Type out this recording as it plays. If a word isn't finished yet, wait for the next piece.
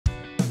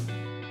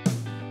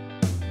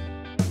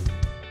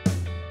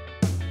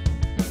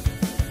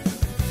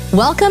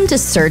Welcome to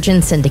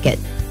Surgeon Syndicate.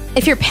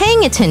 If you're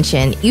paying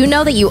attention, you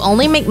know that you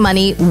only make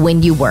money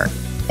when you work.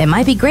 It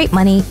might be great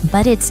money,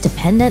 but it's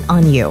dependent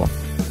on you.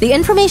 The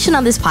information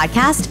on this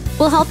podcast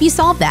will help you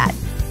solve that.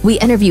 We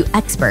interview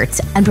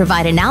experts and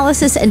provide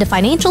analysis into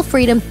financial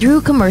freedom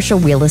through commercial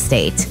real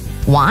estate.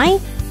 Why?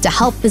 To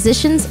help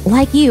physicians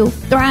like you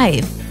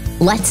thrive.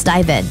 Let's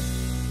dive in.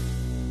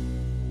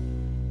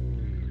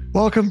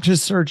 Welcome to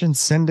Surgeon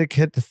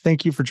Syndicate.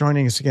 Thank you for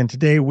joining us again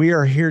today. We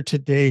are here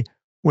today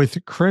with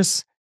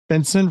Kris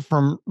Benson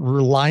from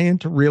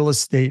Reliant Real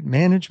Estate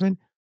Management,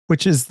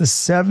 which is the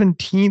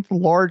 17th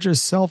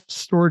largest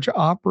self-storage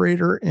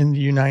operator in the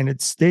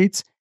United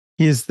States.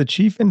 He is the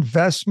Chief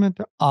Investment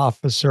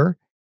Officer.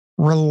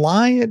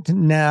 Reliant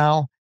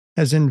now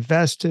has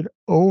invested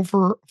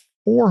over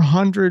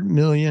 $400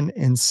 million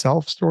in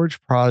self-storage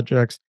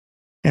projects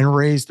and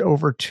raised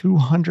over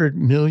 $200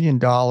 million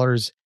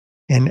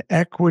in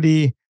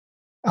equity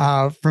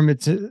from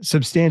its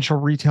substantial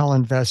retail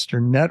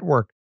investor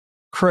network.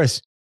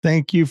 Kris,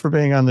 thank you for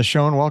being on the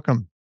show and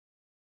welcome.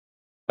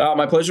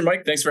 My pleasure,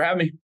 Mike. Thanks for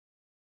having me.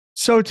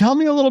 So tell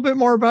me a little bit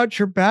more about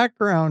your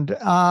background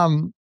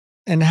and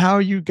how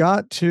you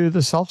got to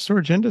the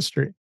self-storage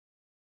industry.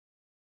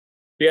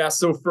 Yeah,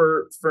 so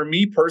for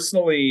me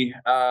personally,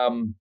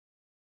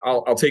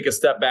 I'll take a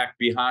step back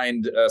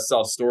behind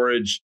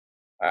self-storage.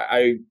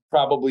 I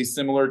probably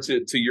similar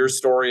to your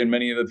story and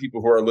many of the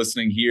people who are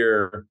listening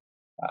here,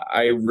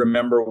 I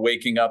remember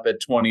waking up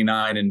at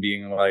 29 and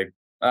being like,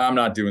 I'm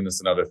not doing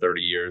this another 30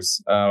 years.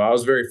 I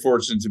was very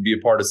fortunate to be a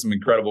part of some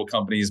incredible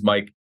companies.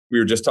 Mike, we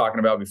were just talking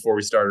about before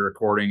we started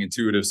recording,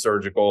 Intuitive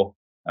Surgical.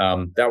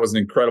 That was an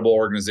incredible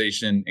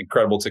organization,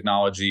 incredible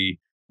technology.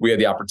 We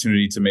had the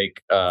opportunity to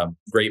make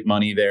great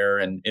money there.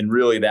 And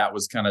really that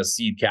was kind of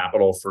seed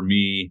capital for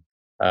me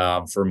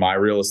for my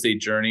real estate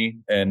journey.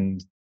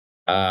 And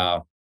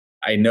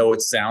I know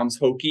it sounds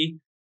hokey,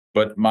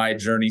 but my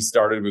journey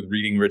started with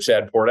reading Rich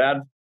Dad Poor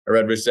Dad. I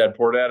read Rich Dad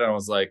Poor Dad and I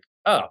was like,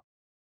 oh,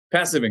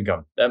 passive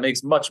income. That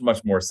makes much,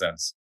 much more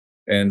sense.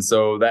 And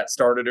so that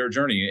started our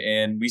journey.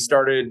 And we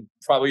started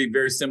probably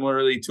very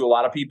similarly to a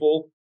lot of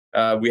people.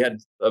 We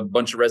had a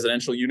bunch of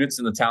residential units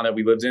in the town that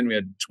we lived in. We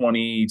had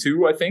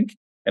 22, I think,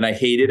 and I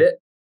hated it.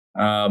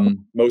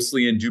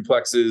 Mostly in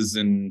duplexes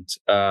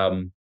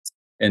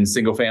and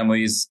single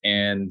families.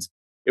 And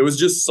it was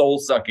just soul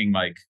sucking,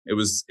 Mike. It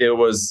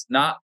was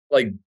not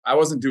like, I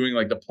wasn't doing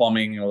like the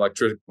plumbing,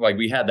 electric, like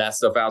we had that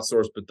stuff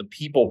outsourced, but the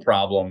people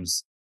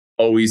problems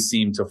always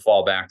seemed to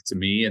fall back to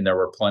me, and there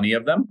were plenty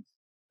of them.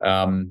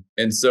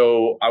 And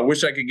so I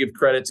wish I could give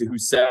credit to who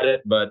said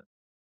it, but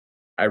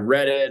I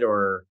read it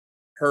or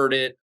heard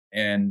it,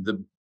 and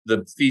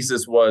the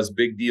thesis was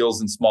big deals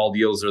and small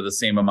deals are the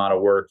same amount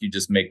of work. You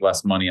just make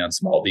less money on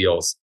small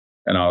deals.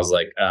 And I was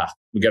like,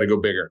 we got to go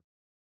bigger.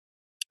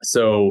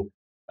 So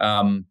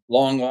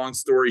long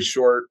story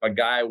short, a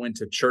guy I went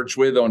to church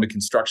with owned a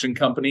construction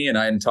company, and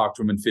I hadn't talked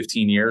to him in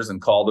 15 years and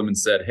called him and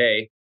said,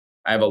 hey,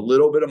 I have a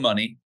little bit of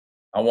money.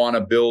 I want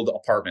to build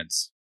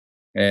apartments.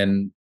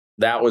 And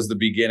that was the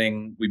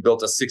beginning. We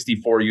built a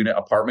 64 unit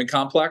apartment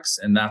complex.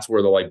 And that's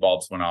where the light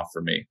bulbs went off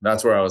for me.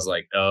 That's where I was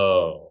like,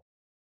 oh,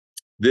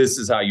 this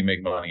is how you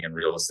make money in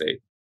real estate.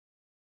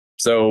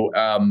 So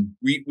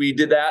we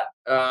did that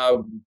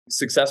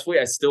successfully.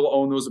 I still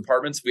own those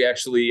apartments. We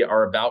actually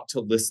are about to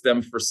list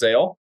them for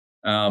sale.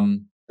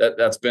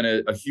 That's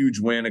been a huge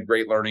win, a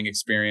great learning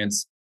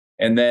experience.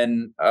 And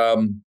then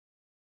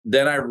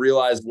I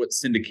realized what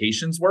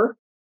syndications were.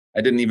 I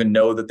didn't even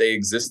know that they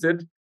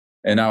existed.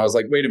 And I was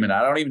like, wait a minute,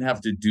 I don't even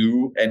have to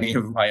do any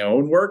of my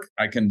own work.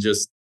 I can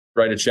just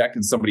write a check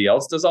and somebody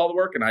else does all the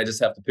work. And I just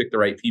have to pick the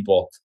right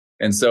people.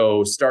 And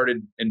so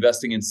started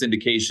investing in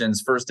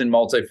syndications, first in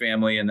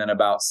multifamily. And then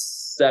about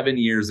 7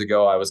 years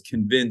ago, I was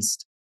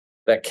convinced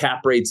that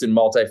cap rates in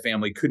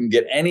multifamily couldn't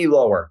get any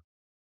lower.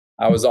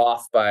 I was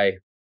off by,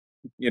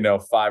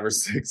 5 or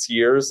 6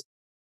 years,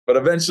 but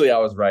eventually I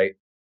was right.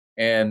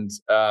 And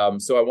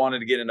so I wanted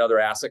to get another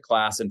asset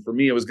class. And for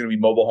me, it was going to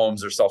be mobile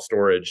homes or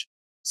self-storage.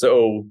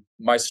 So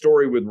my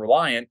story with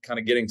Reliant, kind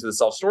of getting to the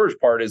self-storage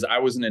part, is I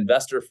was an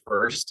investor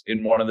first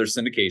in one of their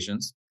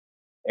syndications.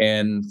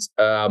 And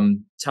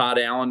Todd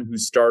Allen, who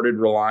started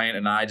Reliant,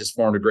 and I just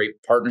formed a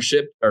great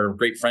partnership or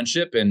great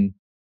friendship. And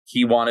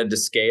he wanted to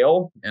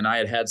scale. And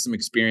I had some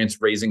experience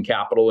raising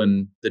capital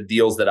in the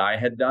deals that I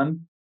had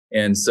done.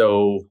 And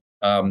so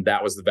that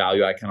was the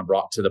value I kind of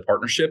brought to the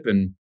partnership.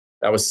 And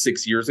that was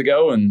 6 years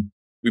ago, and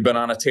we've been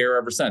on a tear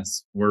ever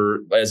since. We're,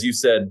 as you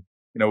said,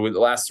 with the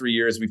last 3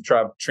 years, we've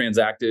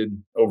transacted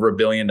over $1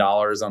 billion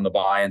on the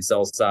buy and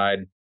sell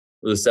side.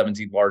 We're the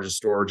 17th largest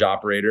storage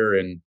operator,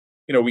 and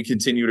we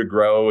continue to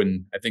grow,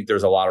 and I think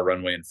there's a lot of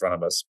runway in front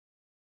of us.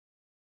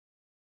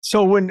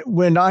 So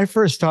when I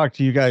first talked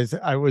to you guys,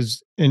 I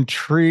was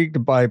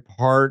intrigued by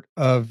part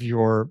of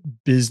your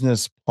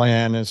business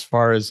plan as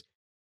far as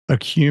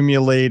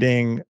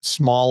accumulating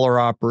smaller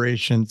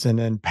operations and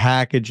then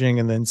packaging,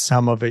 and then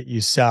some of it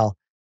you sell.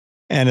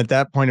 And at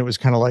that point, it was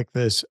kind of like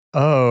this,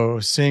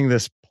 seeing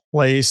this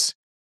place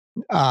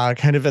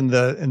kind of in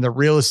the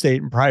real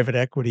estate and private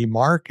equity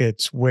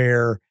markets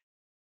where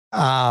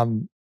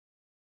um,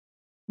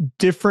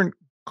 different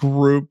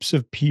groups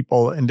of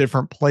people in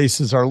different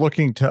places are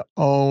looking to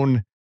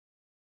own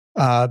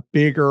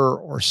bigger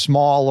or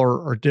smaller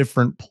or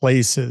different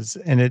places.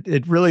 And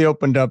it really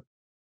opened up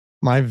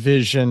my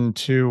vision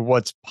to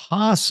what's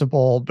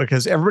possible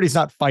because everybody's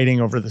not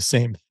fighting over the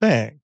same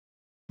thing.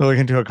 They're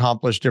looking to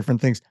accomplish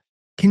different things.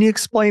 Can you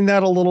explain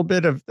that a little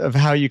bit of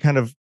how you kind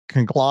of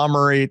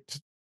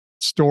conglomerate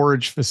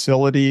storage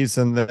facilities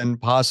and then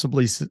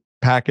possibly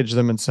package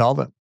them and sell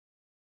them?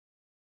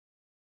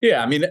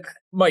 Yeah, I mean,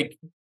 Mike,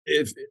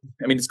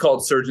 it's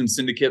called Surgeon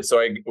Syndicate, so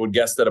I would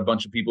guess that a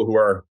bunch of people who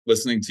are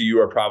listening to you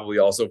are probably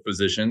also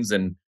physicians,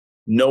 and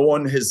no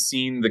one has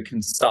seen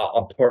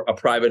a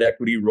private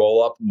equity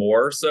roll up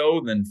more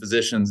so than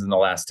physicians in the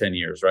last 10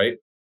 years, right?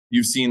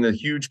 You've seen the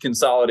huge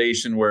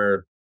consolidation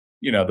where,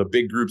 the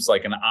big groups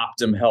like an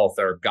Optum Health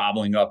are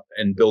gobbling up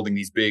and building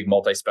these big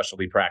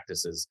multi-specialty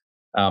practices.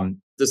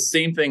 The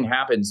same thing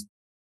happens.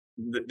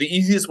 The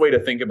easiest way to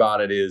think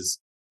about it is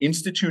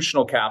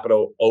institutional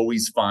capital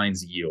always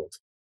finds yield.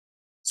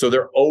 So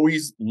they're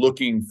always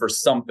looking for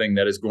something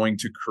that is going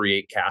to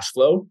create cash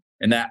flow.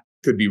 And that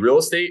could be real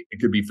estate. It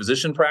could be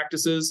physician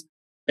practices.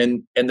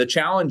 And the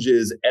challenge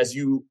is as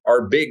you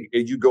are big,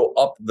 as you go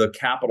up the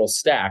capital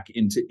stack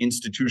into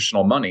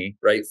institutional money,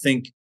 right?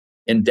 Think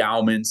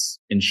endowments,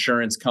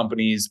 insurance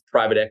companies,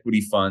 private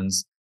equity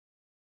funds.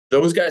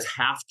 Those guys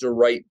have to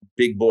write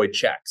big boy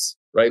checks,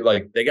 right?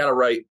 Like they got to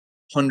write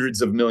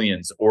hundreds of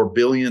millions or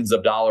billions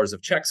of dollars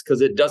of checks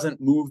because it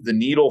doesn't move the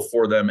needle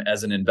for them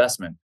as an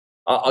investment.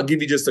 I'll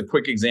give you just a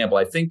quick example.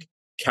 I think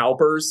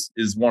CalPERS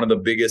is one of the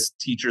biggest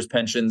teachers'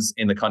 pensions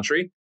in the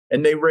country,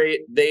 and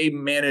they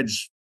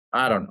manage,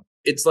 I don't know,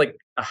 it's like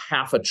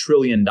 $500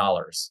 billion,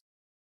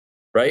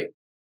 right?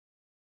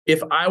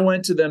 If I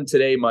went to them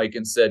today, Mike,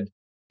 and said,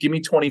 "Give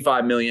me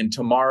 25 million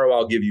tomorrow,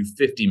 I'll give you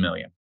 50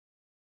 million,"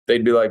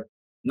 they'd be like,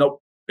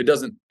 "Nope,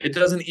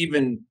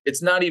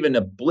 it's not even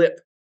a blip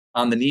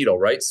on the needle,"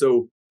 right?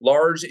 So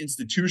large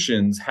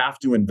institutions have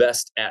to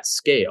invest at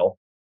scale.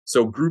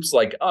 So groups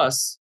like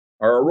us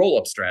are a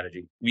roll-up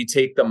strategy. We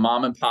take the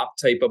mom and pop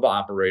type of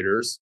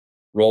operators,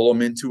 roll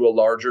them into a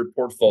larger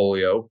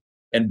portfolio,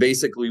 and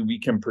basically we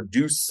can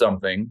produce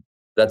something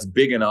that's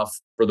big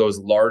enough for those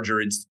larger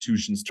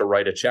institutions to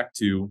write a check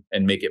to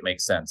and make it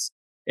make sense.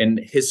 And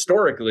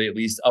historically, at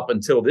least up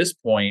until this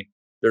point,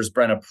 there's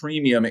been a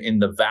premium in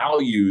the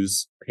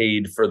values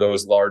paid for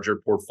those larger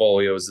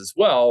portfolios as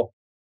well,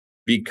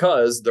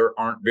 because there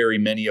aren't very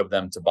many of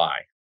them to buy.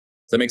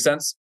 Does that make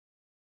sense?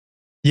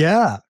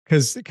 Yeah,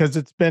 because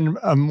it's been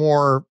a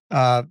more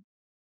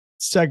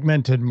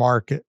segmented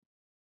market.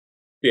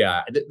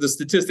 Yeah, the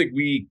statistic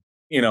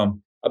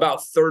about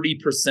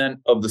 30%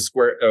 of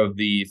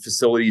the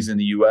facilities in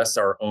the U.S.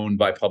 are owned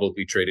by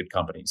publicly traded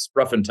companies.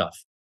 Rough and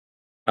tough.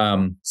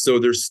 So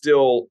there's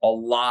still a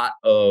lot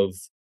of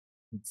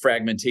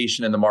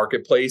fragmentation in the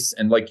marketplace.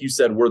 And like you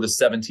said, we're the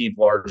 17th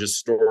largest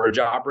storage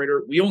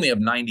operator. We only have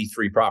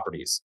 93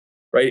 properties,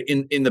 right?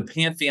 In the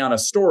pantheon of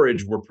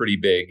storage, we're pretty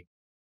big,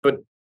 but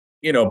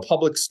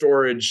public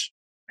storage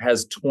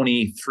has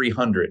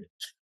 2,300,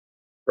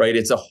 right?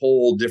 It's a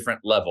whole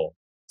different level.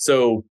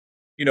 So,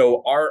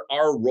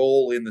 our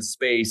role in the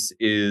space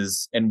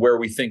is, and where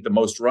we think the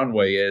most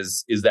runway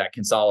is that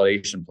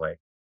consolidation play.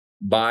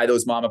 Buy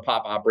those mom and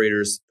pop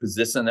operators,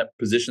 position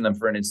them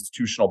for an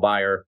institutional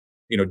buyer,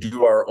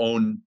 do our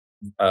own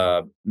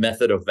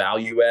method of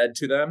value add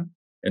to them.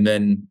 And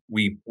then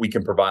we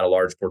can provide a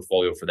large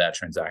portfolio for that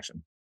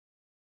transaction.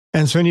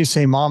 And so when you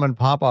say mom and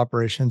pop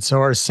operations, so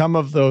are some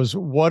of those,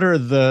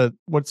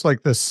 what's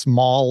like the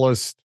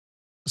smallest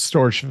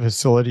storage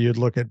facility you'd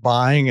look at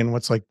buying and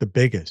what's like the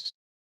biggest?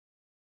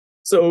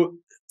 So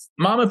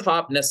mom and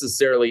pop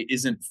necessarily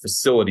isn't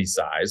facility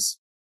size.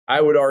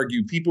 I would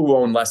argue people who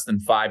own less than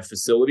 5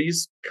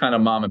 facilities, kind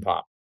of mom and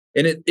pop.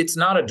 And it's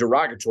not a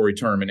derogatory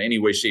term in any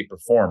way, shape, or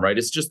form, right?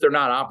 It's just they're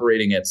not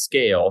operating at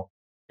scale.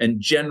 And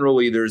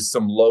generally, there's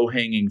some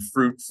low-hanging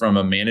fruit from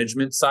a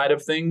management side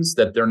of things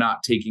that they're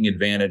not taking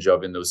advantage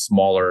of in those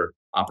smaller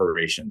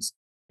operations.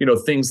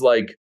 Things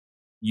like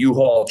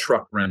U-Haul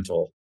truck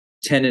rental,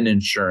 tenant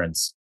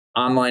insurance,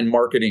 online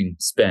marketing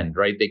spend,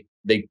 right?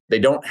 They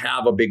don't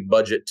have a big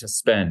budget to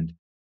spend.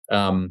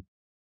 The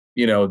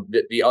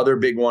other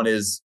big one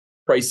is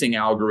pricing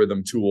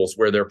algorithm tools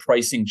where their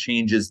pricing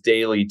changes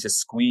daily to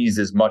squeeze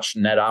as much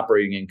net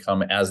operating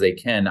income as they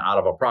can out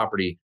of a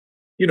property.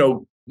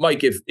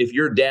 Mike, if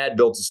your dad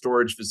built a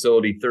storage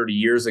facility 30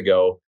 years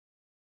ago,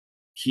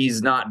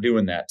 he's not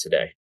doing that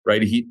today,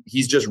 right?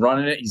 He's just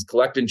running it. He's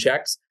collecting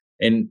checks.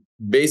 And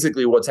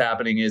basically what's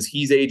happening is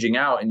he's aging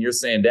out and you're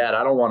saying, "Dad,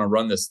 I don't want to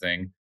run this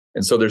thing."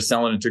 And so they're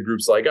selling it to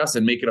groups like us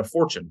and making a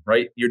fortune,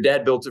 right? Your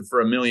dad built it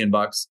for $1 million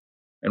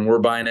and we're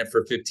buying it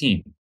for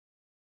 15.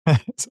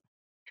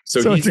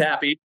 So he's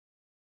happy.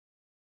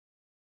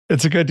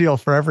 It's a good deal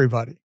for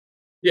everybody.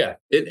 Yeah.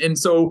 And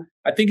so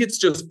I think it's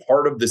just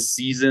part of the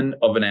season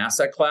of an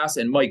asset class.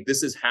 And Mike,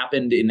 this has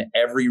happened in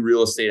every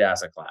real estate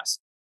asset class.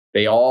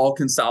 They all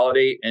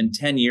consolidate. And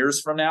 10 years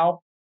from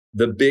now,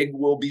 the big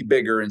will be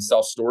bigger in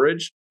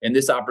self-storage and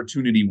this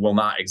opportunity will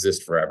not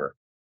exist forever.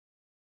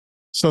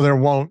 So there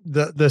won't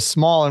the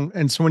small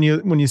and so when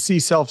you see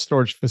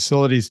self-storage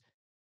facilities,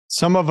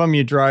 some of them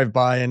you drive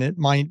by and it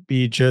might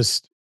be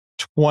just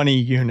 20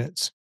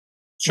 units,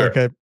 Sure.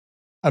 like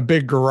a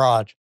big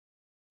garage.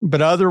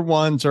 But other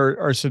ones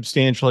are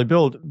substantially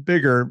built,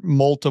 bigger,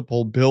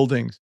 multiple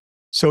buildings.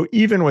 So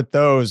even with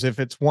those, if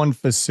it's one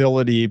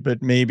facility,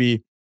 but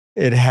maybe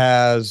it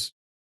has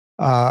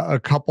a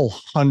couple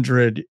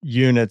hundred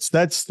units,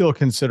 that's still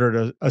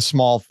considered a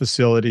small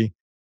facility.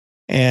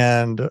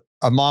 And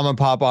a mom and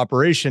pop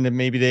operation, and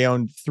maybe they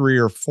own 3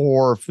 or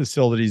 4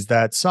 facilities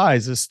that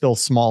size, is still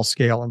small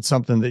scale and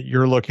something that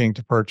you're looking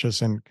to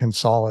purchase and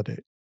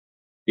consolidate.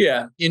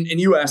 Yeah. And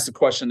you asked a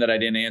question that I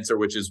didn't answer,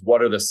 which is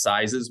what are the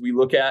sizes we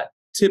look at?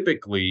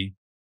 Typically,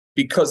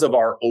 because of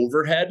our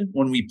overhead,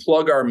 when we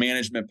plug our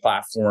management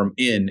platform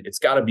in, it's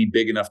got to be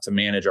big enough to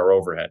manage our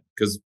overhead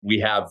because we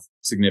have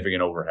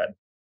significant overhead.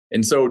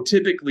 And so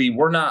typically,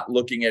 we're not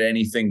looking at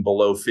anything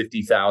below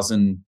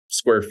 50,000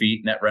 square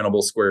feet, net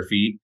rentable square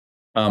feet,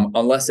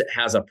 unless it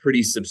has a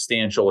pretty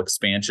substantial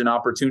expansion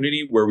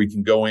opportunity where we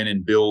can go in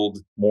and build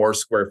more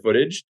square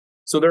footage.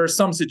 So there are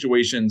some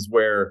situations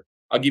where,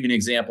 I'll give you an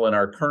example. In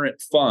our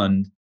current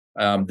fund,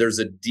 there's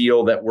a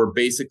deal that we're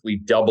basically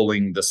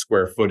doubling the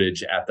square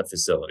footage at the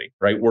facility,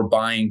 right? We're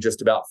buying just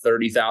about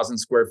 30,000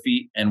 square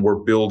feet and we're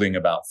building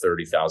about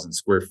 30,000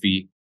 square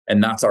feet.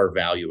 And that's our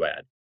value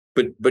add.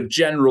 But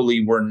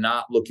generally, we're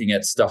not looking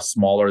at stuff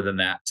smaller than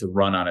that to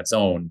run on its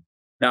own.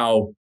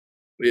 Now,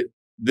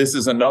 this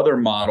is another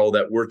model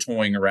that we're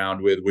toying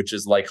around with, which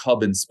is like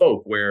hub and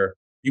spoke, where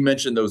you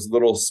mentioned those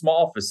little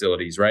small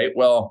facilities, right?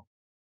 Well,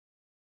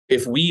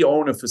 if we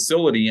own a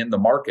facility in the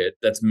market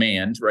that's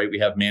manned, right? We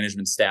have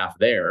management staff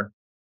there,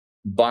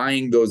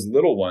 buying those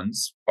little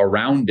ones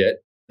around it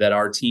that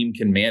our team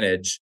can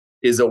manage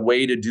is a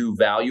way to do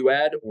value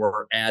add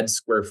or add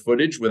square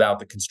footage without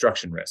the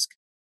construction risk.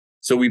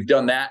 So we've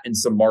done that in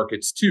some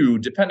markets too,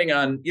 depending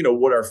on,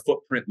 what our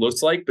footprint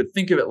looks like. But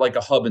think of it like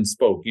a hub and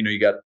spoke. You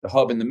got the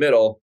hub in the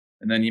middle,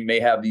 and then you may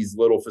have these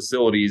little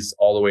facilities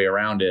all the way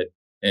around it.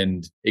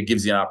 And it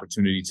gives you an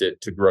opportunity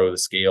to grow the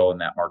scale in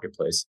that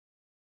marketplace.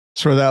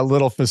 So that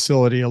little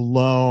facility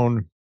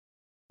alone,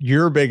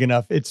 you're big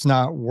enough, it's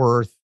not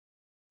worth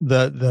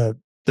the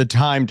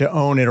time to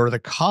own it or the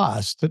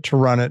cost to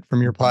run it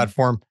from your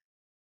platform.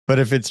 But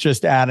if it's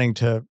just adding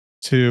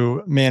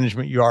to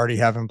management you already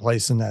have in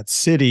place in that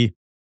city,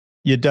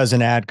 it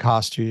doesn't add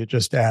cost to you. It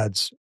just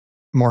adds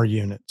more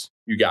units.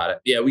 You got it.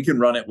 Yeah, we can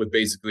run it with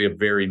basically a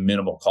very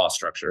minimal cost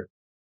structure.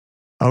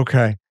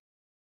 Okay.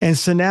 And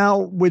so now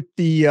with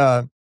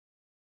the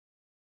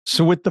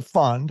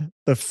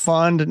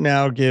fund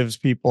now gives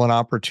people an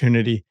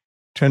opportunity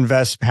to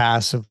invest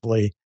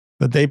passively,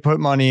 but they put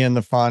money in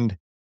the fund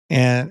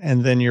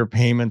and then your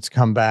payments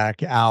come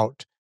back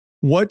out.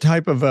 What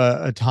type of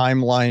a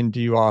timeline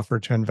do you offer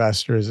to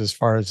investors as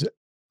far as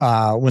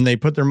when they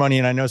put their money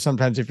in? I know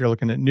sometimes if you're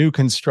looking at new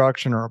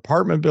construction or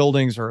apartment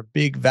buildings or a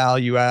big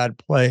value add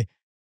play,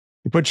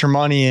 you put your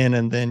money in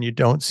and then you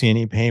don't see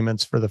any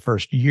payments for the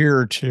first year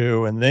or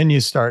two. And then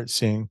you start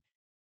seeing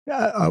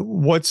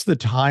what's the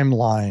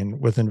timeline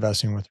with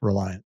investing with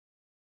Reliant?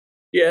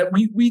 Yeah,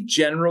 we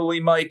generally,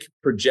 Mike,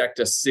 project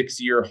a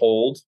 6-year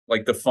hold.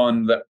 Like the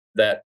fund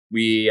that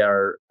we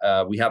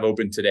have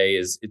open today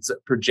it's a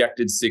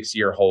projected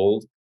 6-year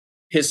hold.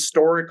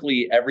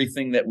 Historically,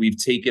 everything that we've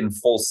taken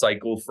full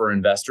cycle for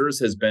investors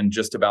has been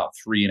just about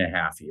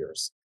 3.5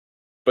 years.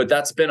 But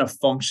that's been a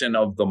function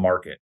of the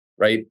market,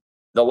 right?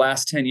 The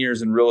last 10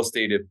 years in real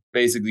estate have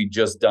basically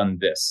just done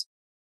this.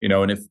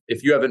 And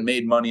if you haven't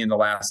made money in the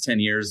last 10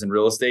 years in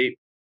real estate,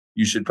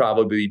 you should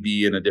probably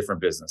be in a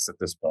different business at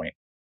this point.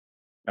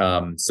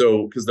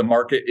 So because the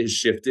market is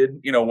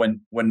shifted,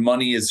 when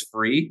money is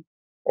free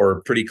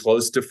or pretty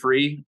close to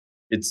free,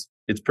 it's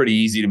pretty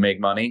easy to make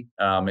money.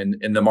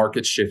 And the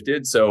market's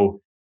shifted.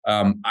 So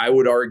I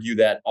would argue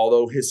that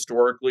although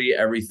historically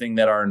everything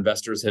that our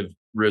investors have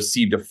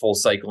received a full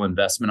cycle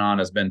investment on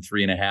has been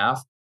 3.5,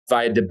 if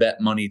I had to bet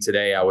money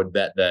today, I would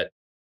bet that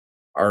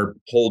our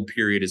hold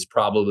period is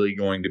probably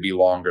going to be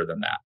longer than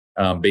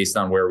that, based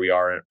on where we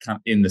are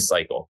in the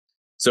cycle.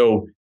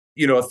 So,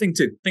 a thing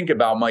to think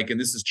about, Mike,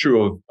 and this is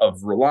true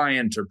of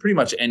Reliant or pretty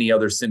much any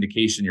other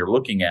syndication you're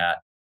looking at,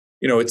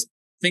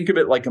 think of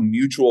it like a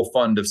mutual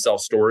fund of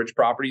self-storage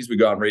properties. We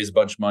go out and raise a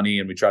bunch of money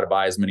and we try to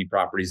buy as many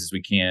properties as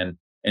we can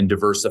and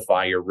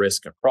diversify your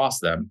risk across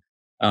them.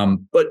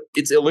 But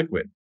it's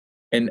illiquid.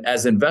 And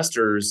as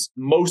investors,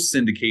 most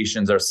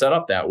syndications are set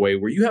up that way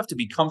where you have to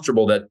be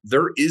comfortable that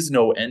there is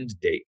no end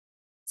date.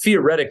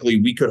 Theoretically,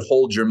 we could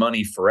hold your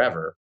money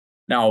forever.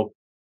 Now,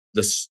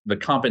 the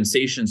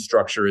compensation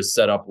structure is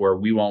set up where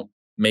we won't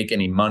make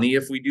any money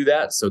if we do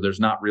that. So there's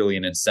not really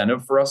an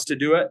incentive for us to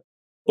do it.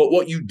 But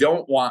what you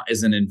don't want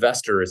as an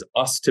investor is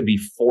us to be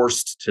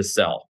forced to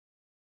sell.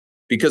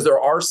 Because there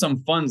are some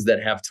funds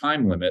that have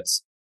time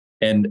limits,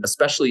 and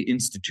especially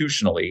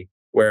institutionally,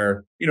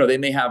 where they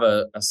may have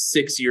a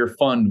 6-year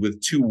fund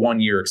with 2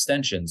 1-year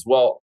extensions.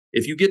 Well,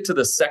 if you get to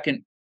the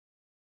second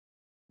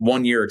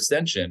 1-year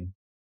extension,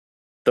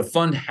 the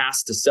fund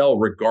has to sell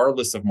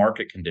regardless of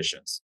market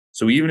conditions.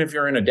 So even if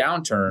you're in a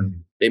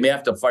downturn, they may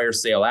have to fire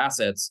sale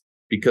assets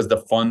because the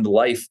fund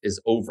life is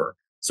over.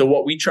 So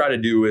what we try to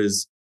do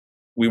is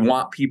we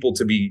want people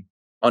to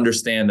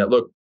understand that,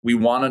 look, we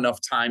want enough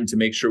time to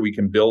make sure we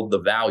can build the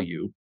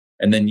value.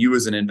 And then you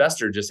as an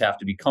investor just have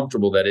to be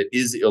comfortable that it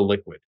is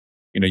illiquid.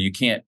 You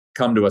can't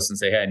come to us and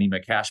say, hey, I need my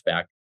cash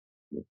back.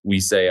 We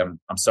say,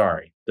 I'm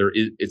sorry,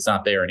 it's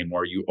not there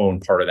anymore. You own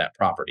part of that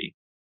property.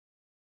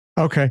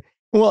 Okay.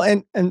 Well,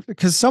 and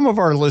because some of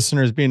our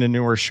listeners, being a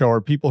newer show,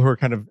 are people who are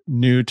kind of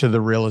new to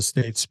the real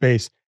estate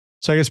space.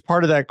 So I guess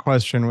part of that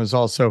question was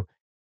also,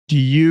 do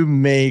you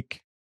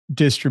make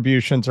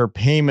distributions or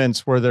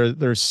payments where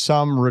there's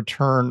some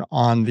return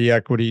on the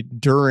equity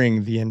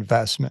during the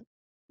investment?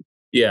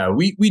 Yeah,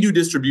 we do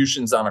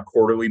distributions on a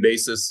quarterly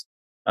basis.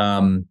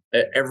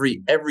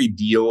 Every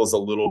deal is a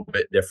little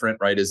bit different,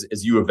 right?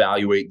 As you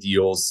evaluate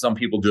deals, some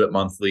people do it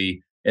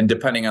monthly, and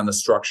depending on the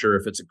structure,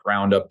 if it's a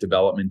ground up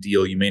development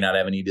deal, you may not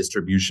have any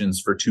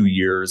distributions for 2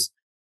 years.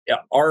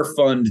 Our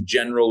fund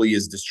generally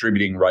is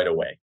distributing right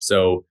away.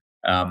 So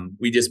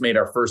we just made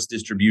our first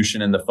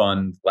distribution in the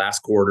fund last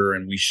quarter,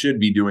 and we should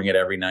be doing it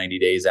every 90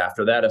 days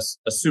after that,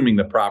 assuming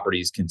the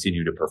properties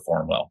continue to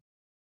perform well.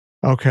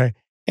 Okay.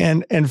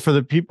 And for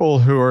the people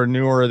who are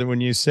newer, that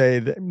when you say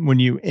that when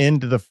you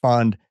end the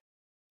fund,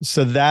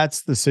 so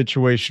that's the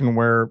situation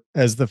where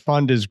as the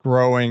fund is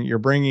growing, you're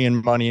bringing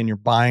in money and you're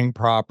buying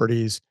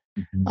properties.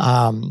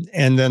 And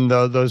then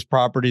those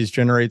properties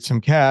generate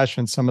some cash,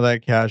 and some of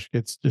that cash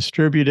gets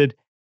distributed.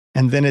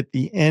 And then at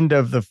the end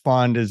of the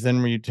fund is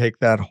then when you take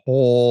that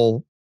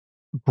whole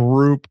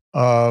group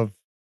of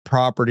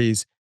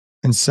properties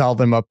and sell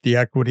them up the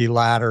equity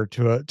ladder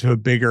to a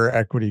bigger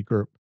equity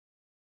group.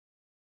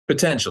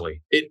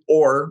 Potentially.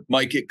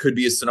 Mike, it could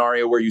be a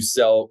scenario where you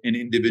sell an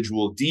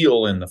individual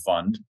deal in the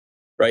fund,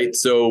 right?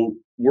 So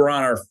we're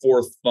on our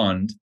fourth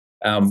fund.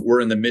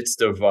 We're in the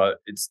midst of,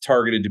 it's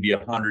targeted to be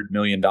 $100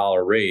 million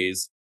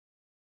raise.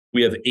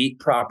 We have 8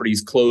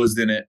 properties closed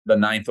in it. The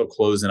 9th will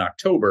close in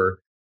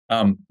October.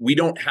 We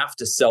don't have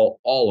to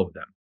sell all of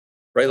them,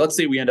 right? Let's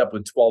say we end up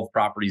with 12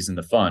 properties in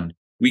the fund.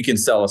 We can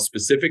sell a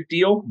specific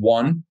deal,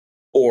 one,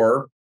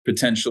 or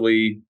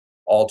potentially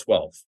all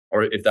 12,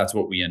 or if that's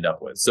what we end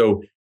up with.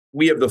 So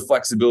we have the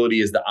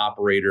flexibility as the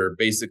operator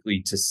basically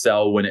to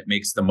sell when it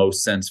makes the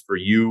most sense for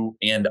you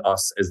and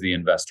us as the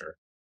investor.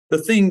 The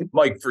thing,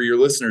 Mike, for your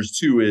listeners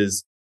too,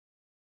 is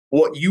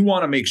what you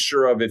want to make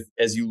sure of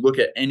as you look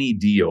at any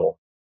deal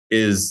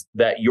is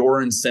that your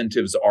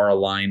incentives are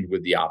aligned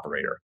with the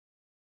operator,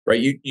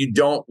 right? You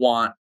don't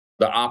want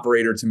the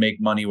operator to make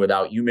money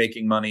without you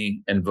making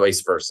money, and vice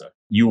versa.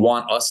 You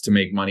want us to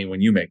make money when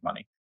you make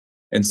money.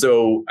 And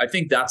so I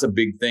think that's a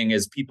big thing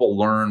as people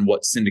learn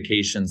what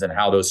syndications and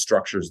how those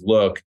structures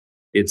look.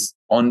 It's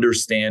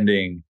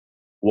understanding,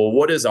 well,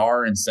 what is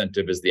our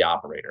incentive as the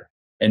operator,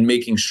 and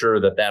making sure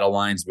that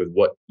aligns with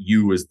what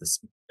you as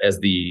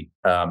the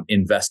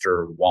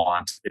investor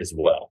want as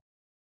well.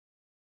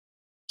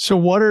 So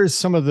what are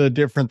some of the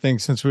different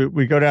things, since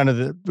we go down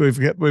to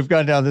we've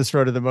gone down this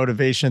road of the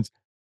motivations,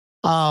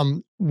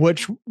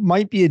 which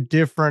might be a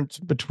difference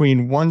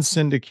between one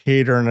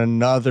syndicator and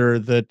another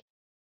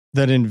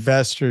that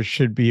investors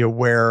should be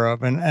aware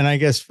of? And I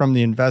guess from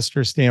the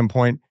investor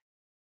standpoint,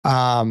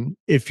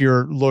 if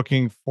you're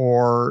looking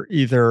for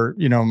either,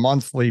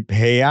 monthly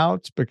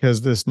payouts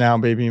because this now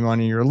baby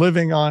money you're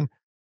living on,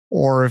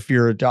 or if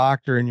you're a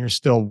doctor and you're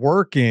still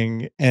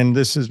working and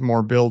this is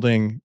more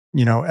building,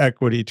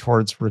 equity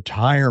towards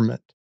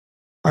retirement.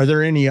 Are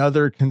there any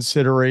other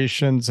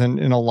considerations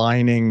in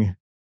aligning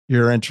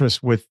your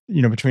interests with,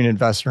 between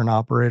investor and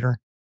operator?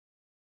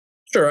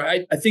 Sure.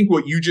 I think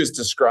what you just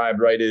described,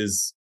 right,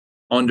 is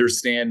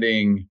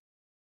understanding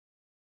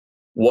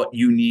what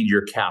you need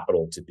your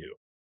capital to do,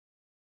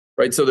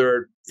 right? So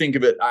think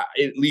of it,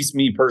 at least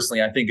me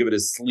personally, I think of it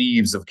as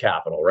sleeves of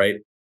capital, right?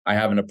 I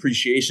have an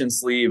appreciation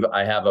sleeve,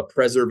 I have a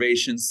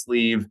preservation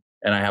sleeve,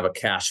 and I have a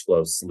cash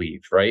flow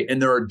sleeve, right?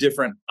 And there are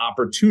different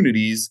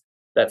opportunities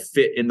that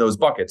fit in those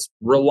buckets.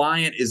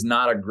 Reliant is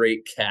not a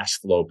great cash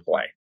flow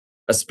play,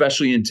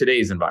 especially in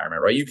today's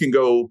environment, right? You can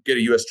go get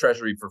a US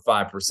Treasury for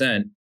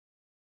 5%.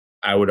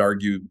 I would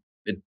argue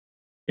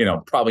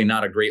probably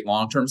not a great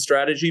long-term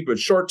strategy, but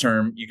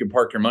short-term, you can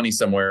park your money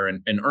somewhere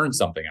and earn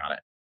something on it.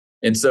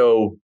 And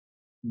so,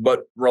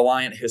 but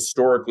Reliant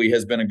historically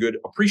has been a good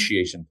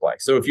appreciation play.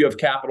 So if you have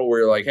capital where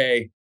you're like,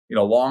 hey,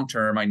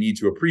 long-term, I need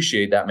to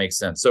appreciate, that makes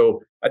sense.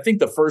 So I think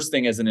the first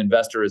thing as an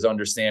investor is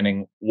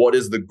understanding what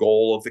is the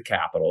goal of the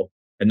capital,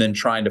 and then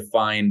trying to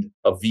find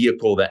a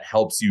vehicle that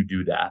helps you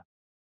do that.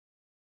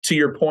 To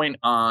your point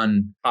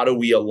on how do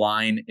we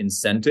align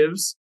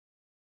incentives,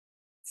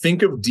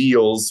 think of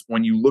deals.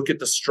 When you look at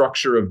the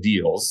structure of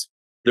deals,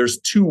 there's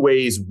 2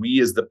 ways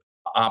we as the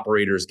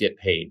operators get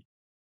paid.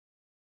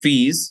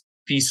 Fee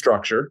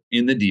structure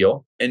in the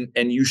deal. And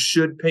you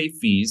should pay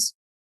fees.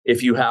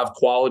 If you have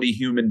quality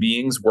human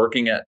beings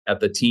working at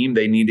the team,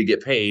 they need to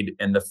get paid.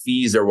 And the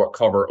fees are what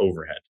cover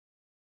overhead,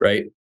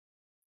 right?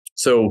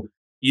 So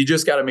you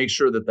just got to make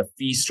sure that the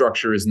fee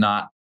structure is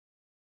not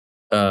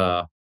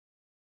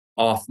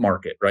off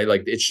market, right?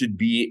 Like it should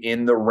be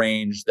in the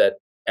range that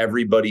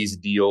everybody's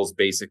deals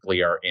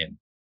basically are in.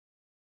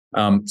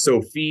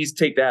 So fees,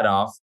 take that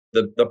off.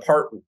 The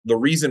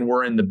reason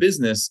we're in the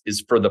business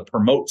is for the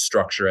promote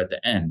structure at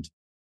the end,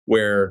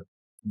 where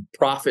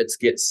profits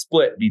get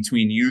split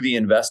between you, the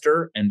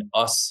investor, and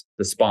us,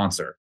 the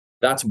sponsor.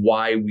 That's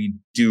why we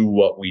do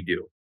what we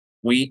do.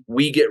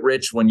 We get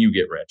rich when you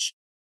get rich.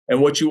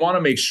 And what you want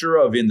to make sure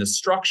of in the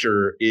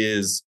structure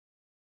is,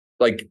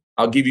 like,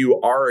 I'll give you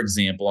our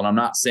example, and I'm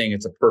not saying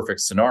it's a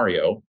perfect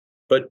scenario,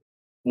 but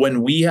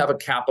when we have a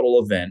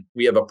capital event,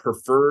 we have a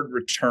preferred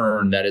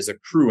return that is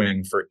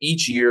accruing for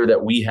each year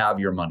that we have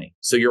your money.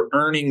 So you're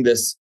earning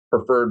this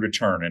preferred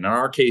return. And in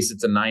our case,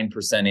 it's a 9%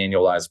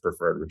 annualized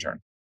preferred return.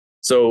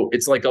 So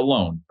it's like a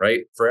loan,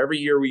 right? For every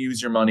year we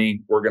use your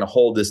money, we're going to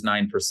hold this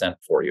 9%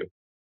 for you.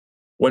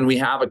 When we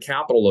have a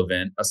capital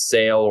event, a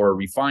sale or a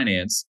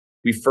refinance,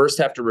 we first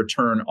have to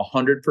return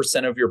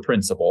 100% of your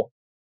principal.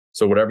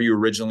 So whatever you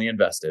originally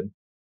invested,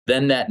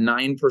 then that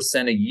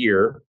 9% a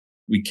year,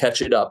 we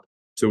catch it up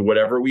to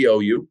whatever we owe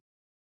you.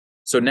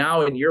 So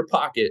now in your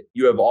pocket,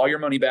 you have all your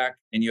money back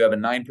and you have a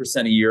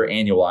 9% a year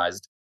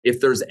annualized. If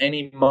there's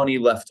any money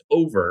left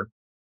over,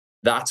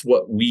 that's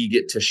what we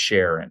get to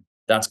share in.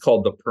 That's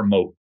called the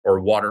promote, or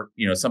water.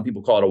 Some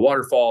people call it a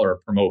waterfall or a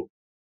promote.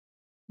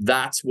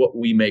 That's what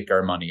we make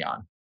our money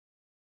on.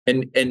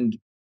 And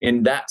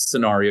in that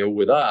scenario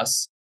with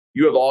us,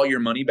 you have all your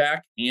money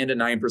back and a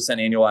 9%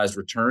 annualized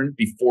return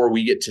before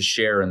we get to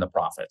share in the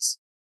profits.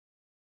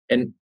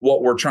 And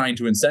what we're trying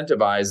to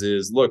incentivize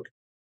is, look,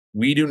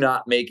 we do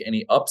not make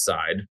any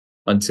upside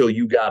until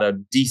you got a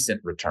decent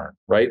return,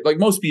 right? Like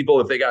most people,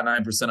 if they got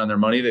 9% on their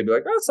money, they'd be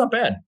like, oh, that's not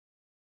bad.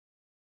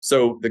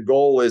 So the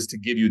goal is to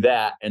give you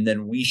that, and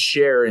then we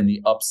share in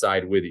the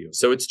upside with you.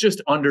 So it's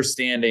just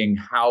understanding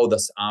how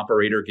this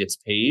operator gets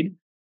paid.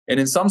 And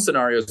in some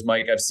scenarios,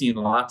 Mike, I've seen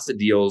lots of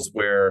deals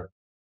where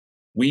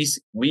we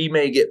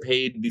may get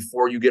paid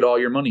before you get all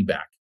your money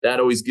back. That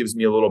always gives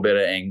me a little bit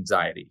of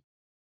anxiety.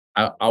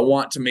 I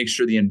want to make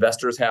sure the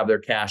investors have their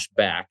cash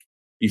back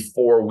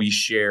before we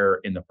share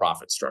in the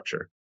profit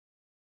structure.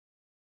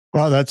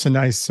 Well, that's a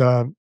nice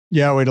way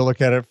to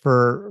look at it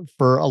for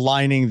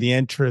aligning the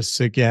interests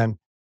again.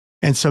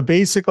 And so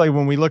basically,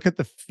 when we look at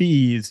the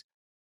fees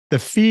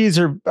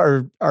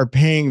are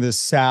paying the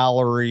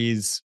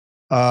salaries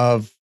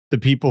of the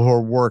people who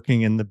are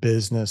working in the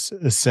business,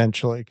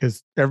 essentially,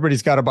 because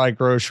everybody's got to buy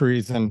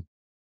groceries and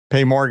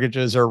pay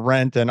mortgages or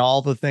rent and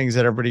all the things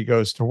that everybody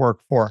goes to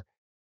work for.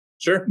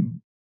 Sure.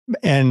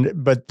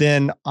 But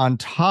then on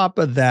top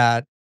of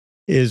that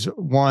is,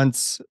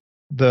 once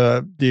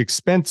the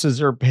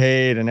expenses are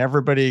paid and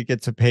everybody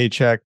gets a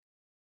paycheck,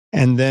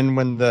 and then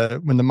when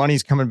the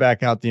money's coming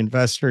back out, the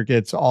investor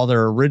gets all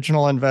their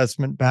original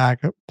investment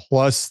back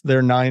plus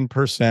their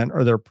 9%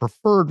 or their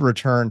preferred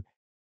return.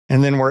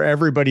 And then where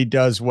everybody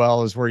does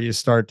well is where you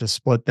start to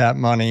split that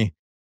money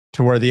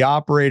to where the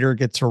operator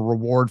gets a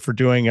reward for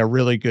doing a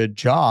really good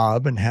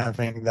job and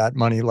having that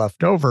money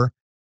left over.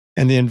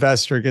 And the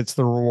investor gets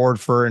the reward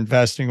for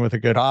investing with a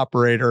good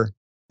operator,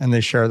 and they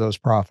share those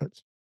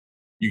profits.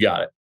 You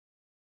got it.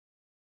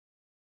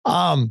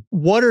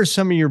 What are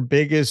some of your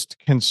biggest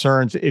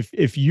concerns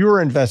if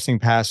you're investing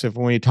passive?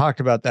 When we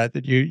talked about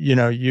that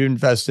you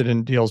invested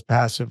in deals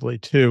passively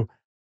too.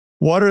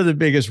 What are the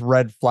biggest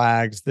red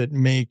flags that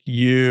make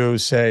you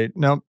say,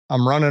 nope,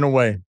 I'm running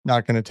away,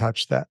 not going to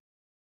touch that?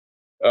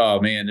 Oh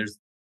man,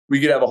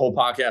 we could have a whole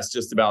podcast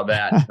just about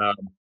that.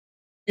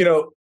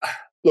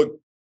 Look,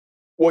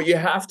 what you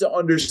have to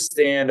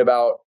understand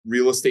about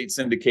real estate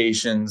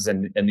syndications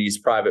and these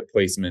private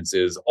placements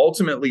is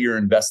ultimately you're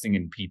investing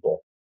in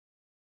people,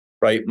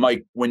 right?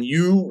 Mike, when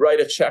you write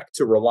a check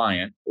to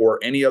Reliant or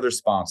any other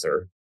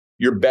sponsor,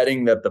 you're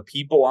betting that the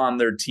people on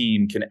their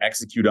team can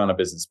execute on a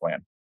business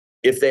plan.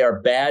 If they are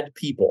bad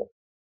people,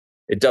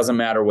 it doesn't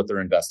matter what they're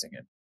investing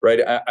in, right?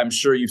 I'm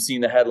sure you've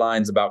seen the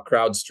headlines about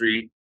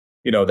CrowdStreet,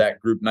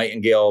 that group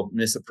Nightingale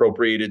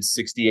misappropriated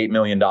 $68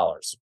 million.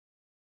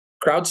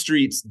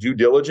 CrowdStreet's due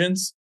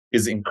diligence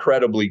is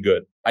incredibly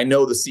good. I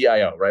know the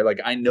CIO, right? Like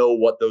I know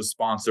what those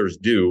sponsors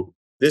do.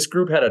 This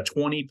group had a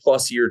 20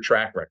 plus year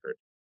track record,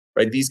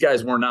 right? These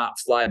guys were not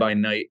fly by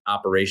night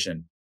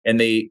operation. And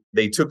they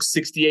took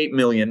 68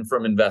 million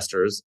from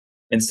investors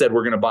and said,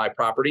 we're going to buy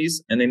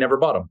properties, and they never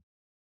bought them.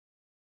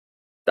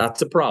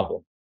 That's a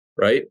problem,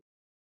 right?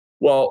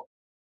 Well,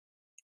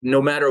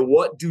 no matter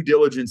what due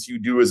diligence you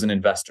do as an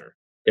investor,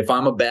 if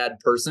I'm a bad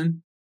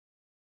person,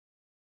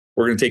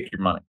 we're going to take your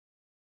money.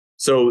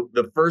 So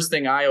the first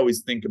thing I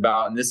always think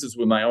about, and this is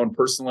with my own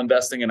personal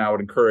investing, and I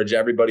would encourage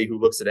everybody who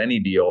looks at any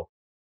deal,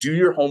 do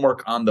your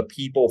homework on the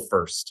people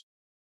first.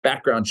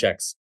 Background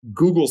checks,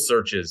 Google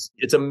searches.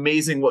 It's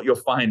amazing what you'll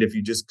find if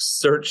you just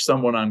search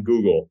someone on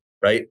Google,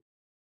 right?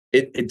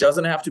 It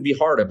doesn't have to be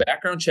hard. A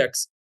background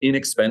check's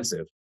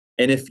inexpensive.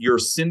 And if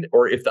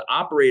if the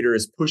operator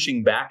is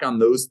pushing back on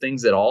those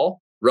things at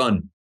all,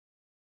 run,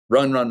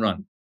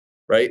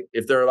 right?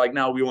 If they're like,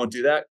 no, we won't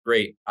do that,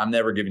 great. I'm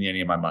never giving you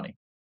any of my money.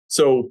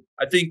 So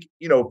I think,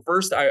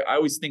 first, I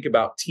always think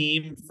about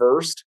team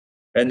first.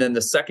 And then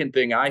the second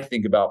thing I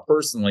think about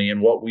personally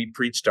and what we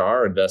preach to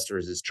our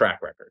investors is track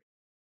record.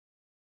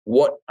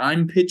 What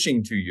I'm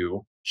pitching to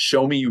you,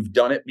 show me you've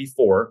done it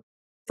before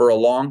for a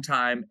long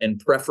time and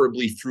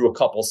preferably through a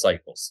couple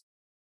cycles,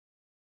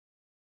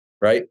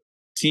 right?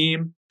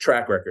 Team,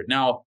 track record.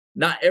 Now,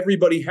 not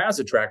everybody has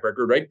a track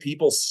record, right?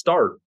 People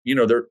start,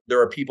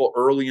 there are people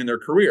early in their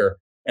career.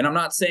 And I'm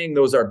not saying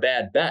those are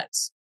bad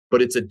bets,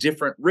 but it's a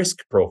different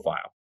risk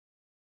profile.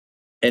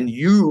 And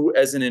you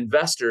as an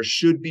investor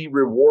should be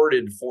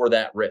rewarded for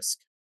that risk.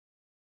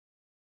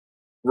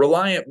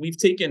 Reliant, we've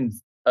taken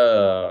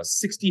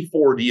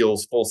 64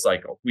 deals full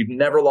cycle. We've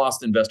never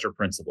lost investor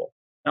principal.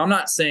 Now, I'm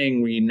not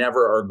saying we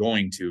never are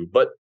going to,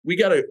 but we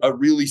got a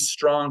really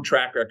strong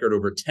track record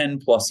over 10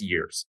 plus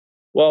years.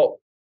 Well,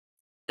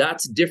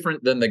 that's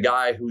different than the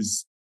guy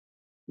who's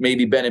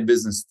maybe been in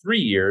business 3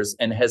 years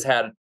and has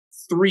had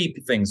 3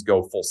 things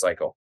go full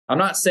cycle. I'm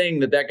not saying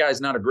that that guy's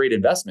not a great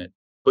investment,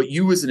 but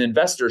you as an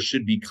investor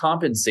should be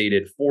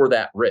compensated for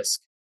that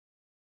risk,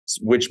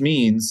 which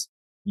means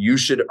you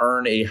should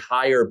earn a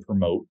higher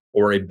promote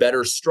or a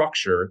better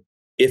structure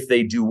if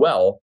they do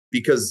well,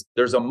 because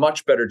there's a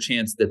much better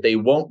chance that they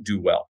won't do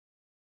well.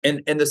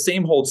 And the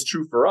same holds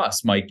true for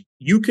us, Mike.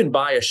 You can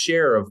buy a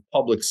share of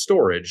Public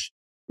Storage,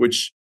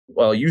 which,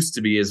 well, used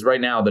to be, is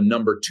right now the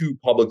number 2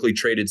 publicly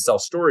traded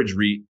self-storage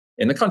REIT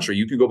in the country.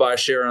 You can go buy a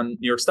share on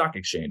New York Stock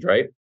Exchange,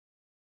 right?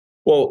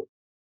 Well,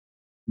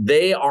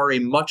 they are a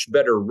much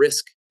better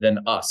risk than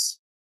us.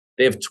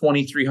 They have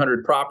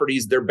 2,300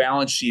 properties. Their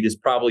balance sheet is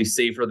probably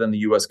safer than the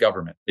US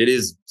government. It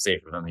is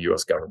safer than the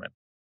US government,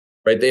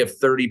 right? They have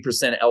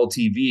 30%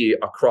 LTV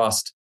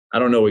across, I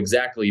don't know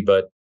exactly,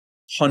 but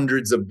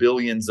hundreds of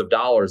billions of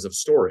dollars of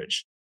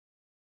storage.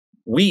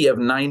 We have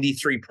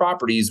 93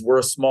 properties. We're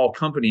a small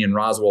company in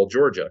Roswell,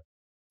 Georgia.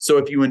 So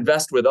if you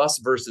invest with us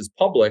versus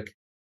public,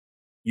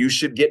 you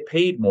should get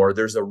paid more.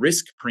 There's a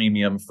risk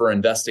premium for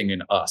investing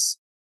in us.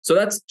 So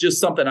that's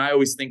just something I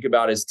always think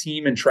about as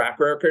team and track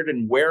record,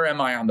 and where am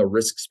I on the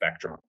risk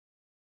spectrum?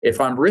 If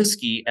I'm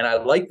risky and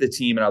I like the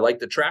team and I like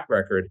the track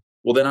record,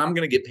 well, then I'm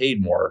going to get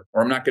paid more,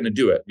 or I'm not going to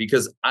do it,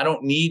 because I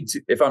don't need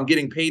to. If I'm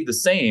getting paid the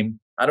same,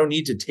 I don't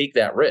need to take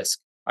that risk.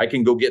 I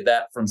can go get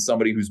that from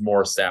somebody who's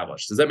more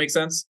established. Does that make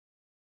sense?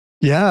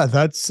 Yeah,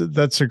 that's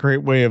a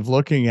great way of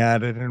looking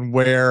at it. And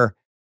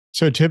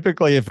so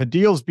typically if a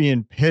deal's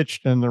being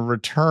pitched and the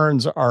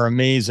returns are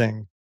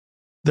amazing,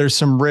 there's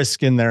some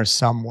risk in there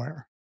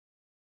somewhere.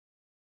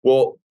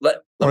 Well,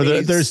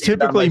 there's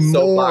typically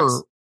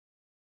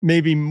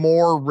maybe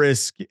more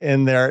risk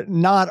in there.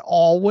 Not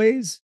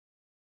always.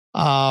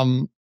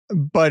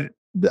 But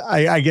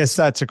I guess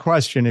that's a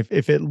question.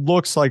 If it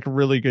looks like a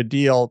really good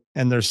deal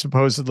and there's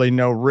supposedly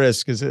no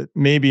risk, is it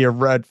maybe a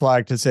red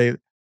flag to say,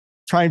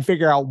 try and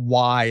figure out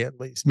why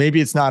at least?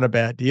 Maybe it's not a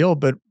bad deal,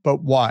 but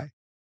why?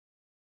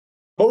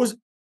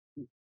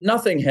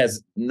 Nothing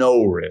has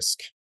no risk,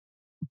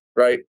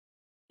 right?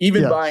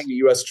 Even buying a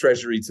US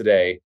Treasury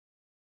today,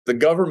 the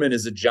government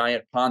is a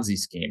giant Ponzi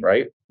scheme,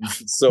 right?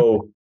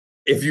 So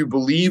if you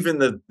believe in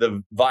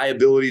the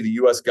viability of the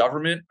US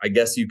government, I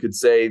guess you could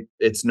say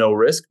it's no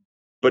risk.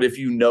 But if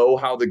you know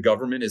how the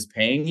government is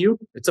paying you,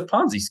 it's a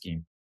Ponzi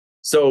scheme.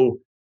 So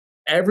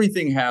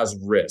everything has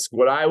risk.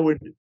 What I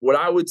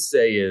would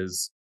say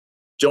is,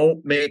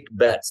 don't make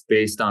bets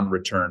based on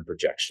return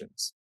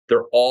projections.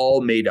 They're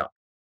all made up.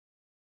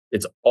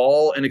 It's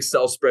all an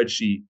Excel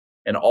spreadsheet,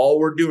 and all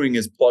we're doing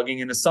is plugging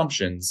in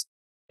assumptions.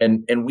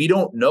 And we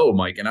don't know,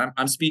 Mike, and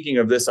I'm speaking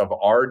of this of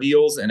our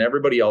deals and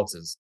everybody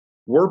else's.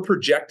 We're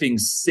projecting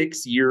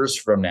 6 years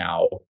from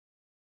now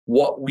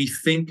what we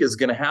think is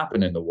going to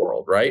happen in the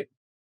world, right?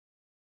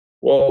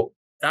 Well,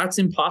 that's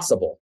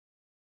impossible.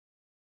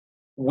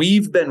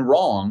 We've been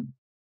wrong.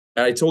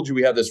 And I told you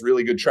we have this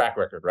really good track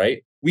record,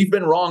 right? We've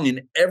been wrong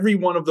in every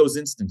one of those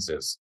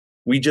instances.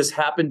 We just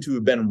happen to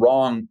have been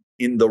wrong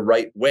in the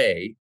right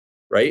way,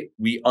 right?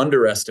 We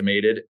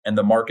underestimated and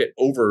the market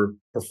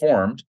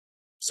overperformed.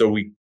 So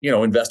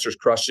investors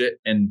crush it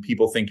and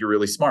people think you're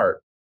really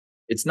smart.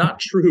 It's not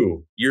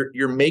true.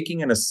 You're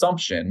making an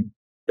assumption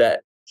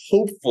that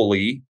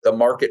hopefully the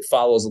market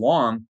follows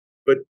along.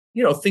 But,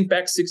 think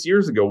back 6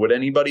 years ago. Would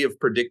anybody have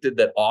predicted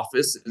that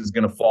office is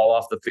going to fall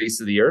off the face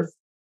of the earth?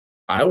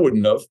 I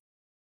wouldn't have.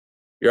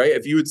 Right?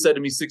 If you had said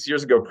to me 6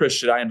 years ago, Kris,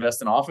 should I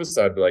invest in office?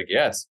 I'd be like,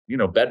 yes,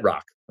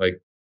 bedrock.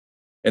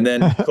 And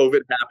then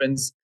COVID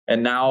happens,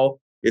 and now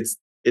it's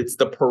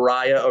the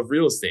pariah of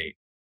real estate.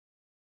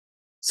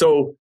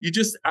 So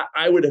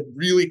I would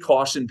really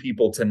caution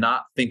people to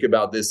not think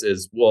about this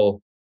as,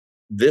 well,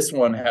 this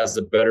one has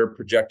a better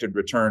projected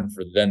return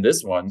than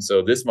this one,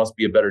 so this must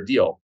be a better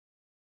deal.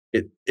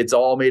 It's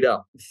all made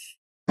up.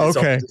 It's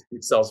okay. All just an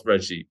Excel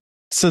spreadsheet.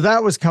 So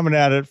that was coming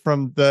at it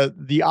from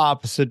the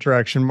opposite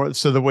direction.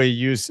 So the way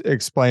you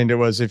explained it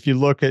was, if you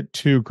look at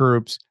 2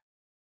 groups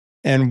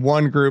and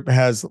one group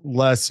has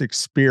less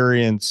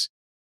experience,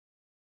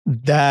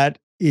 that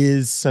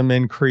is some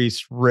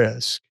increased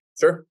risk.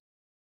 Sure.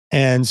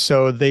 And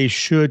so they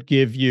should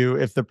give you,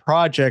 if the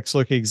projects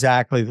look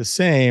exactly the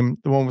same,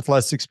 the one with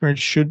less experience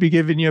should be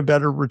giving you a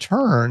better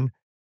return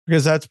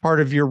because that's part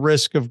of your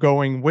risk of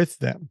going with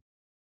them.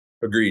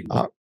 Agreed.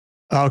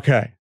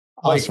 Okay.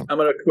 Awesome. Mike, I'm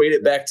going to equate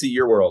it back to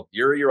your world.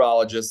 You're a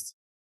urologist.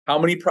 How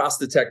many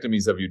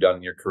prostatectomies have you done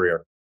in your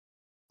career?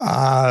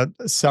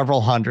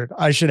 Several hundred.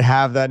 I should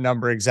have that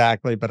number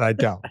exactly, but I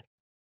don't.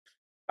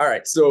 All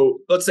right. So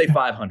let's say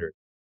 500.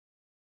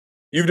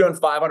 You've done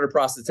 500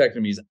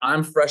 prostatectomies.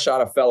 I'm fresh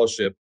out of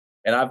fellowship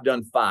and I've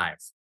done 5.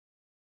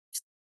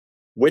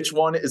 Which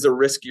one is a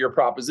riskier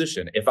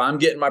proposition? If I'm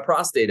getting my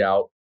prostate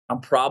out,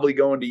 I'm probably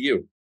going to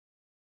you.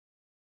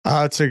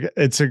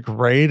 It's a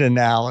great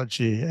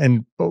analogy.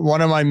 And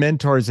one of my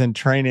mentors in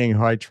training,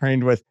 who I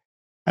trained with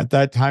at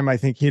that time, I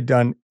think he'd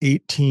done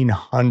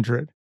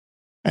 1,800.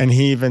 And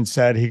he even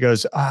said, he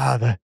goes,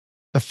 the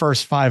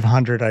first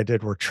 500 I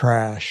did were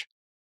trash.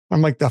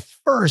 I'm like, the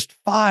first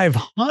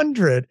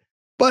 500?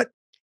 But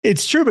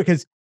it's true,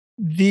 because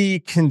the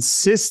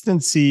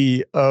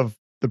consistency of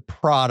the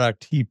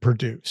product he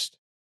produced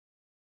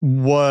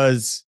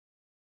was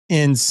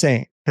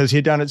insane, because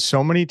he'd done it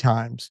so many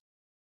times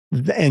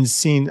and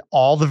seen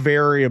all the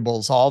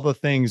variables, all the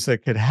things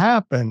that could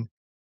happen,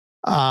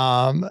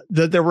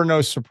 that there were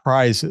no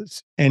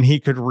surprises, and he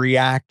could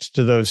react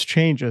to those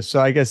changes.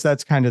 So I guess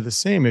that's kind of the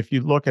same. If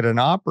you look at an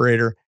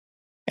operator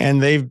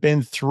and they've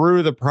been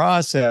through the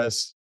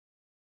process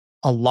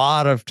a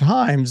lot of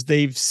times,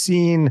 they've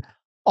seen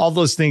all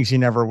those things you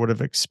never would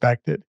have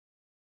expected.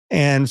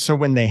 And so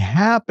when they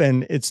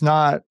happen, it's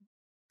not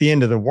the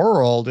end of the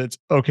world. It's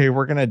okay,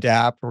 we're going to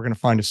adapt, we're going to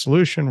find a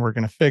solution, we're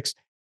going to fix.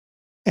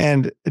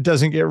 And it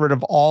doesn't get rid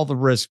of all the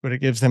risk, but it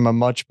gives them a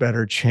much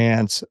better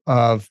chance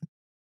of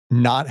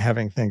not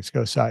having things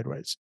go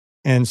sideways.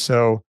 And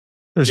so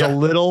there's a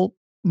little,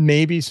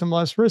 maybe some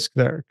less risk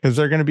there, because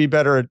they're going to be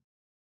better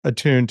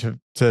attuned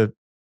to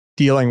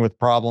dealing with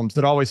problems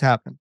that always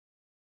happen.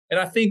 And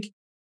I think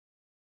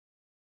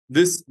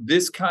this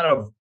kind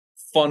of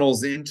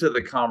funnels into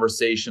the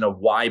conversation of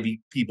why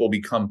people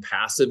become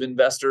passive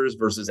investors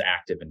versus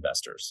active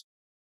investors,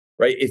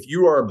 right? If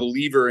you are a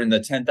believer in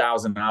the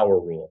 10,000 hour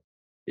rule,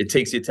 it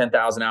takes you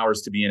 10,000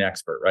 hours to be an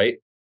expert, right?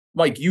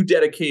 Mike, you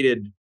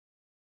dedicated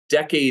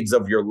decades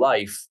of your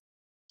life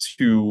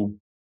to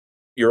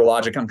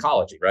urologic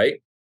oncology, right?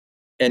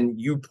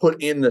 And you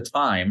put in the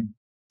time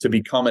to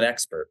become an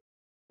expert.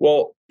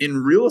 Well,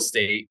 in real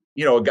estate,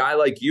 a guy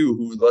like you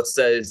who, let's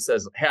say,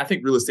 says, hey, I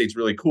think real estate's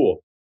really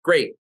cool.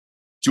 Great.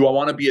 Do I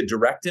want to be a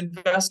direct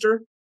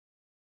investor?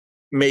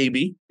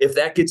 Maybe, if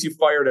that gets you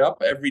fired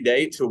up every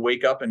day to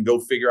wake up and go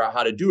figure out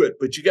how to do it,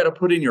 but you got to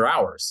put in your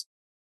hours,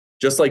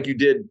 just like you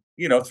did,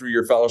 through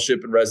your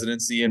fellowship and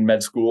residency and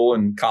med school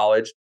and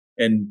college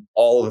and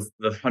all of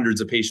the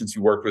hundreds of patients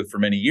you worked with for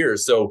many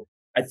years. So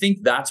I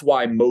think that's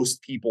why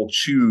most people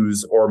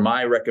choose, or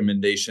my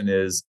recommendation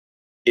is,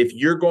 if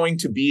you're going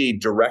to be a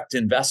direct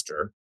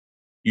investor,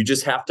 you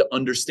just have to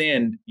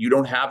understand you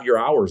don't have your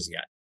hours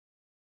yet.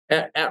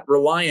 At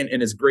Reliant,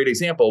 and as a great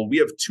example, we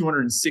have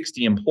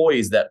 260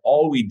 employees that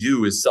all we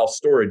do is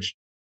self-storage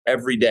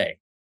every day.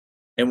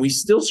 And we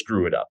still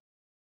screw it up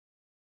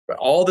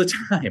all the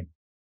time.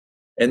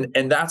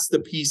 And that's the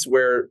piece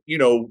where,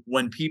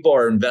 when people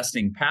are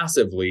investing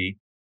passively,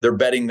 they're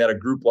betting that a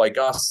group like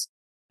us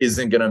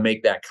isn't going to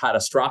make that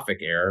catastrophic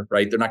error,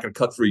 right? They're not going to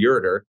cut through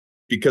ureter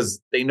because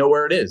they know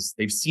where it is.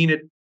 They've seen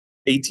it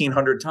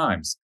 1,800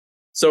 times.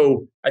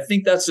 So I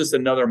think that's just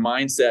another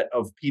mindset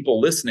of people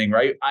listening,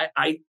 right?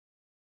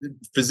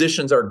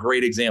 Physicians are a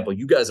great example.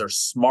 You guys are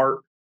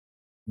smart,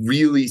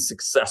 really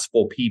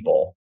successful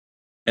people.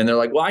 And they're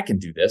like, well, I can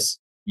do this.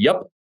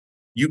 Yep,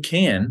 you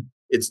can.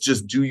 It's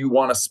just, do you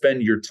want to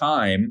spend your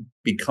time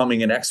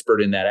becoming an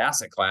expert in that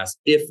asset class?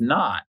 If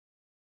not,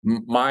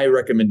 my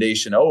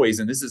recommendation always,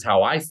 and this is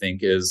how I think,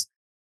 is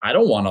I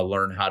don't want to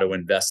learn how to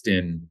invest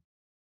in,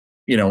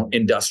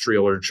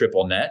 industrial or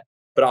triple net,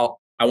 but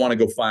I want to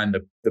go find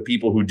the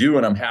people who do,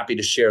 and I'm happy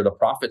to share the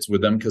profits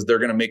with them because they're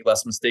going to make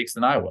less mistakes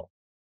than I will.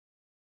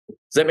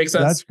 Does that make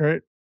sense? That's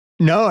great.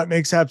 No, it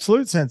makes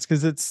absolute sense,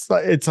 because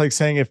it's like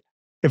saying,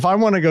 if I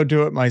want to go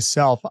do it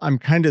myself, I'm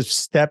kind of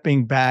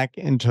stepping back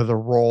into the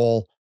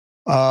role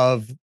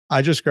of,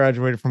 I just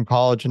graduated from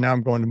college and now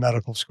I'm going to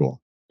medical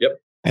school.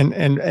 Yep.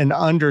 And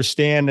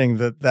understanding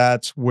that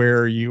that's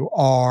where you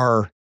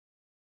are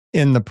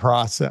in the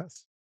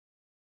process,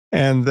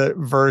 and that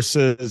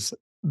versus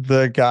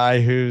the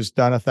guy who's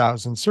done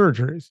 1,000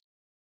 surgeries.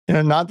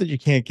 Not that you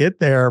can't get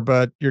there,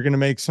 but you're going to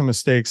make some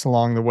mistakes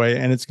along the way,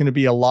 and it's going to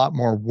be a lot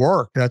more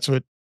work. That's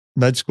what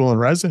med school and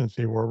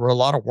residency were a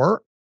lot of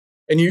work.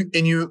 And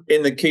you,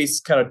 in the case,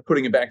 kind of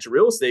putting it back to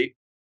real estate,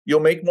 you'll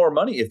make more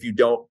money if you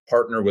don't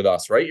partner with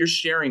us, right? You're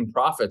sharing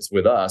profits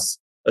with us,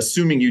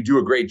 assuming you do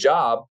a great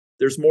job.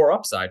 There's more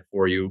upside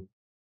for you.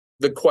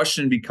 The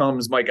question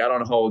becomes, Mike, I don't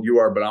know how old you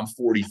are, but I'm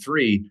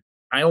 43.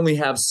 I only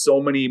have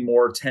so many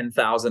more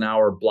 10,000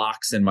 hour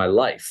blocks in my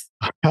life.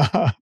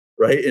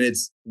 Right. And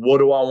it's, what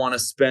do I want to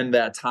spend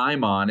that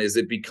time on? Is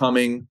it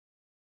becoming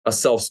a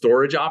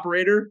self-storage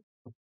operator?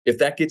 If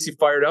that gets you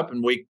fired up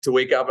and wake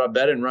up out of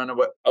bed and run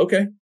away,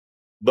 okay.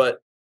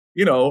 But,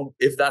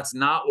 if that's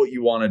not what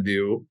you want to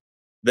do,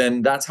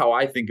 then that's how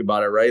I think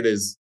about it, right?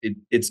 Is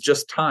it's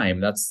just time.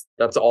 That's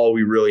all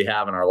we really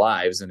have in our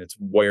lives, and it's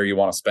where you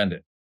want to spend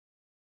it.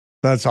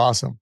 That's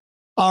awesome.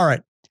 All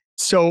right.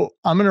 So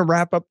I'm going to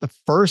wrap up the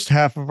first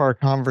half of our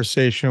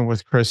conversation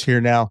with Kris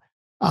here now.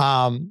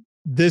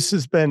 This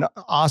has been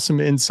awesome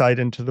insight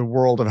into the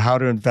world of how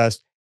to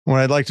invest. What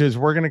I'd like to do is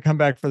we're going to come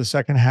back for the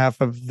second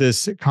half of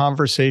this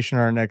conversation,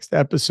 our next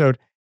episode,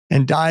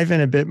 and dive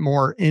in a bit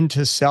more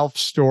into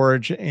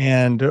self-storage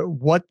and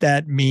what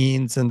that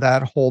means and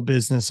that whole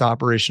business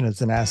operation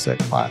as an asset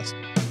class.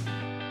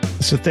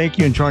 So thank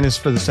you, and join us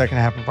for the second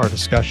half of our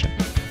discussion.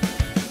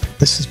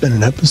 This has been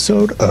an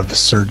episode of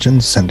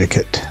Surgeon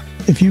Syndicate.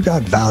 If you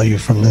got value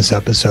from this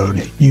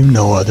episode, you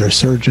know other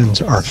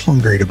surgeons are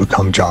hungry to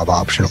become job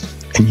optional,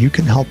 and you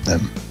can help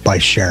them by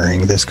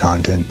sharing this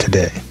content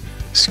today.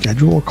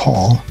 Schedule a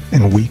call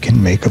and we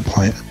can make a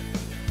plan.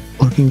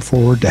 Looking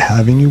forward to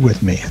having you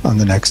with me on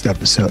the next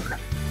episode.